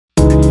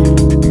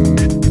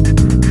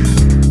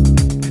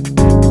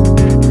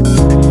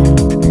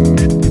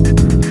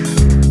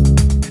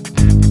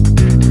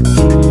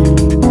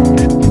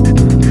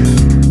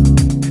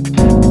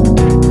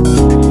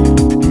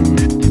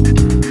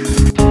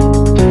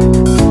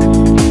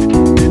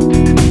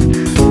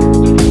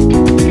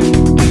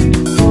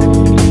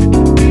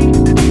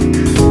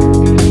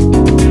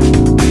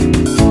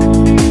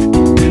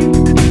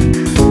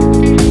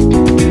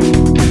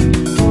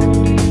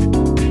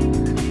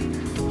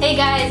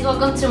guys,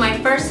 welcome to my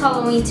first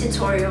Halloween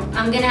tutorial.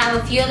 I'm gonna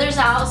have a few others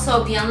out,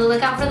 so be on the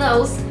lookout for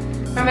those.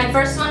 For my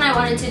first one, I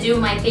wanted to do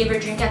my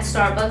favorite drink at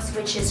Starbucks,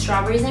 which is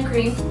strawberries and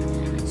cream.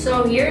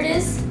 So here it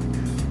is.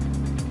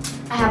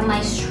 I have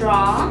my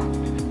straw,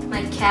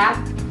 my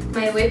cap,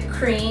 my whipped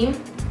cream,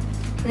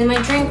 and then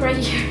my drink right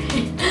here.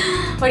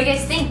 What do you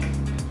guys think?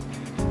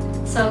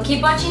 So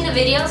keep watching the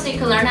video so you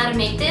can learn how to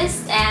make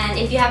this, and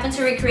if you happen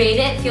to recreate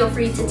it, feel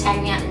free to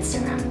tag me on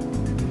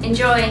Instagram.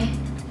 Enjoy!